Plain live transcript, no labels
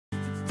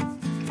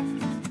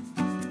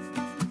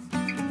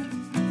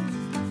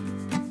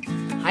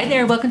Hi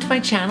there, welcome to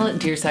my channel,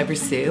 Dear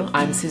Sybersue.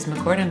 I'm Susan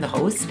McCord, I'm the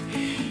host.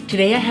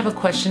 Today I have a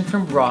question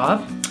from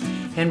Rob,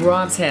 and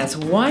Rob says,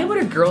 why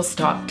would a girl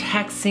stop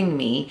texting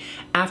me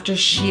after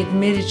she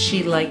admitted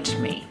she liked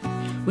me?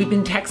 We've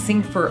been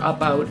texting for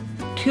about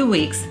 2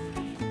 weeks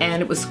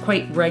and it was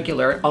quite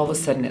regular, all of a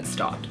sudden it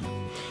stopped.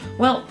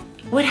 Well,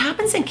 what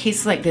happens in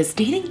cases like this,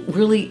 dating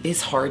really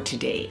is hard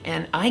today,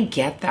 and I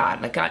get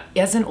that. Like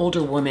as an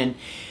older woman,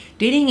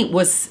 dating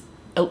was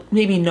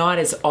maybe not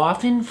as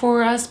often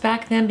for us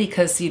back then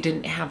because you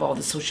didn't have all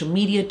the social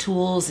media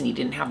tools and you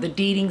didn't have the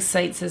dating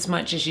sites as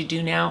much as you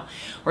do now,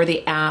 or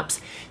the apps.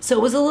 So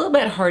it was a little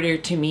bit harder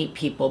to meet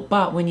people,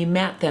 but when you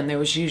met them, there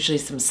was usually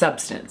some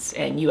substance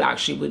and you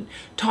actually would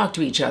talk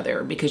to each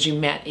other because you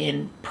met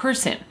in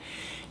person.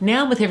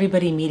 Now with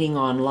everybody meeting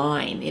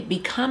online, it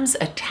becomes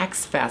a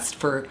text fest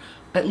for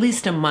at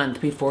least a month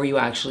before you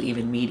actually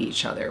even meet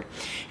each other.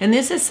 And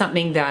this is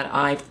something that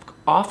I've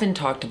often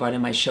talked about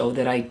in my show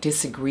that I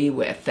disagree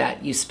with,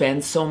 that you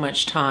spend so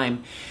much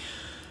time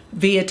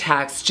via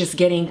text just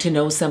getting to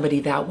know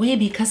somebody that way,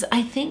 because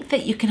I think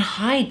that you can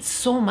hide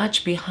so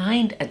much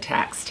behind a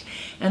text.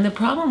 And the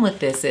problem with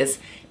this is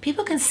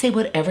people can say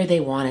whatever they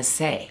want to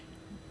say.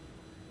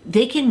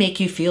 They can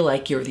make you feel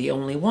like you're the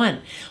only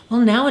one.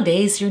 Well,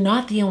 nowadays you're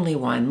not the only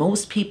one.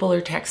 Most people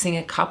are texting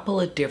a couple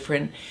of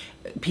different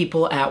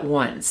people at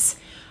once.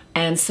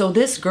 And so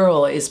this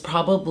girl is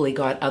probably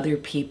got other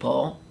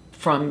people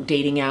from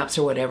dating apps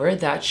or whatever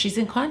that she's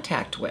in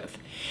contact with.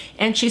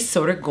 And she's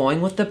sort of going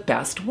with the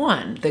best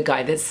one, the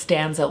guy that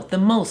stands out the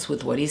most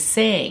with what he's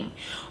saying.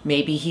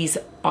 Maybe he's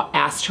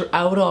asked her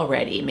out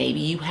already.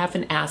 Maybe you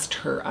haven't asked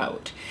her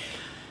out.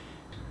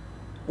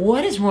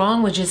 What is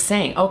wrong with just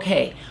saying,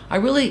 okay, I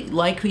really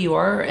like who you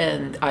are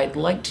and I'd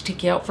like to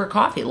take you out for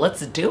coffee.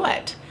 Let's do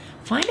it.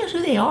 Find out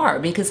who they are,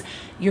 because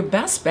your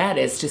best bet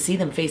is to see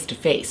them face to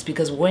face,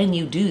 because when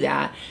you do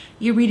that,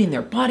 you're reading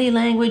their body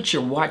language,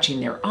 you're watching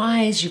their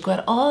eyes, you've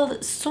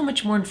got so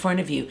much more in front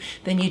of you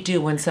than you do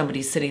when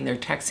somebody's sitting there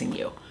texting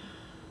you.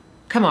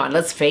 Come on,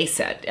 let's face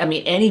it. I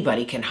mean,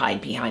 anybody can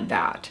hide behind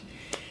that.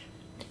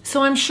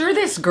 So I'm sure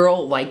this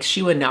girl likes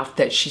you enough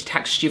that she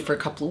texted you for a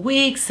couple of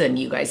weeks and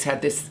you guys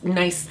had this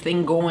nice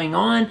thing going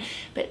on.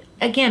 But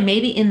again,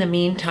 maybe in the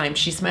meantime,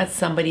 she's met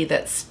somebody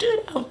that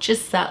stood out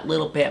just that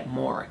little bit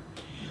more.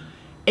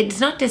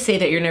 It's not to say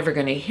that you're never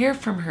going to hear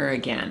from her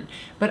again,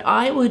 but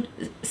I would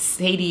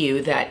say to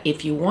you that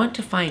if you want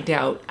to find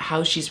out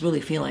how she's really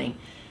feeling,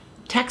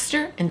 text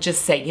her and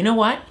just say, you know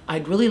what,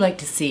 I'd really like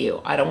to see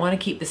you. I don't want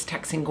to keep this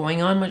texting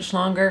going on much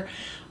longer.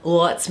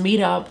 Let's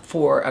meet up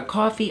for a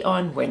coffee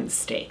on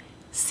Wednesday.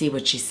 See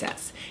what she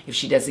says. If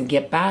she doesn't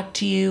get back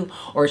to you,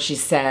 or she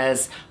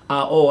says,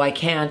 oh, I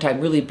can't,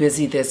 I'm really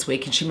busy this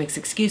week, and she makes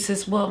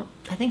excuses, well,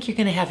 I think you're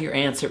going to have your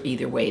answer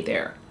either way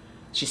there.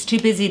 She's too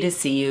busy to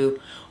see you,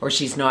 or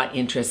she's not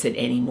interested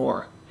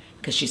anymore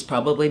because she's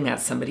probably met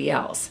somebody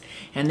else.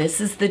 And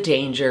this is the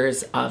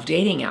dangers of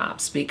dating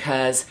apps,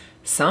 because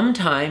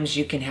sometimes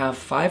you can have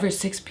 5 or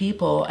 6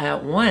 people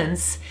at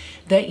once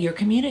that you're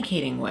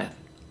communicating with.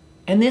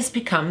 And this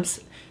becomes,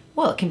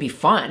 well, it can be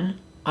fun.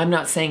 I'm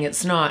not saying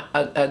it's not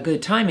a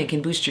good time. It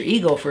can boost your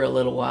ego for a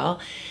little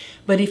while.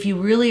 But if you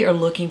really are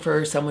looking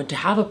for someone to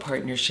have a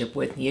partnership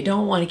with, and you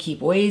don't want to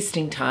keep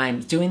wasting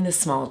time doing this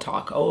small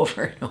talk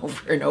over and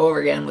over and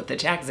over again with the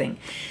texting,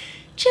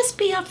 just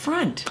be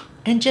upfront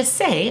and just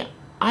say,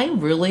 I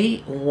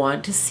really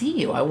want to see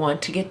you. I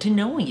want to get to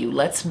know you.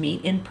 Let's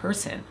meet in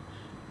person.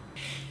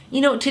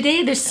 You know,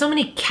 today there's so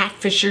many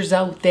catfishers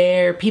out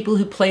there, people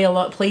who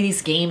play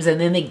these games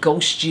and then they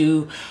ghost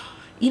you.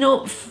 You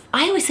know,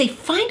 I always say,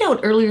 find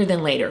out earlier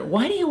than later.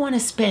 Why do you want to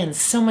spend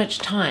so much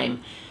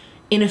time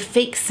in a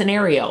fake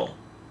scenario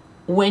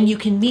when you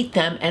can meet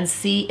them and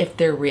see if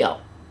they're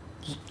real?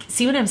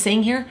 See what I'm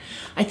saying here?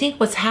 I think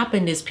what's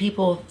happened is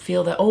people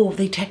feel that, oh,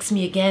 they text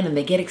me again, and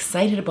they get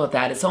excited about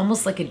that. It's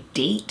almost like a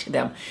date to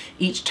them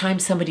each time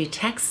somebody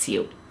texts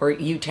you or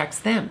you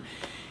text them.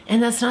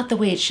 And that's not the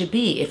way it should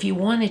be. If you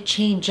want to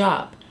change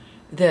up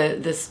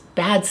this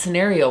bad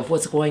scenario of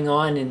what's going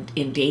on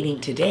in dating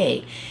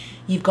today,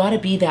 you've got to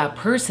be that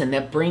person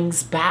that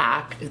brings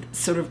back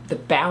sort of the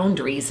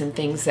boundaries and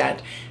things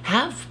that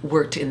have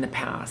worked in the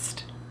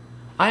past.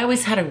 I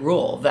always had a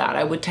rule that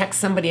I would text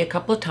somebody a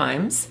couple of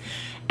times.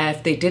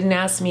 If they didn't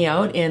ask me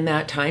out in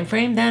that time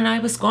frame, then I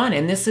was gone.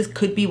 And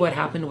could be what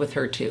happened with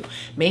her too.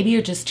 Maybe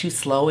you're just too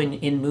slow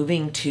in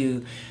moving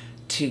to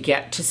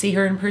get to see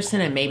her in person,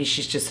 and maybe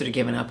she's just sort of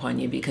given up on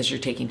you because you're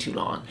taking too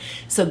long.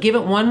 So give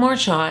it one more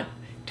shot.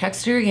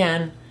 Text her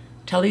again.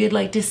 Tell her you'd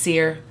like to see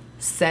her.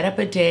 Set up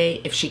a day.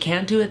 If she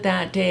can't do it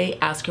that day,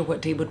 ask her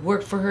what day would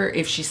work for her.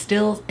 If she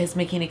still is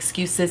making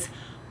excuses,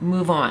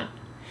 move on.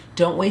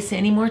 Don't waste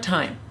any more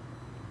time.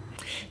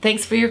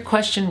 Thanks for your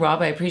question,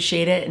 Rob. I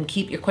appreciate it. And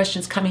keep your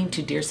questions coming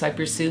to Dear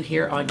Sybersue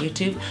here on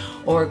YouTube,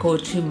 or go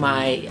to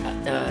my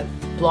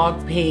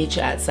blog page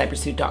at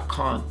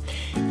sybersue.com.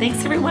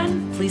 Thanks,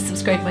 everyone. Please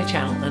subscribe to my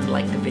channel and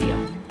like the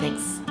video.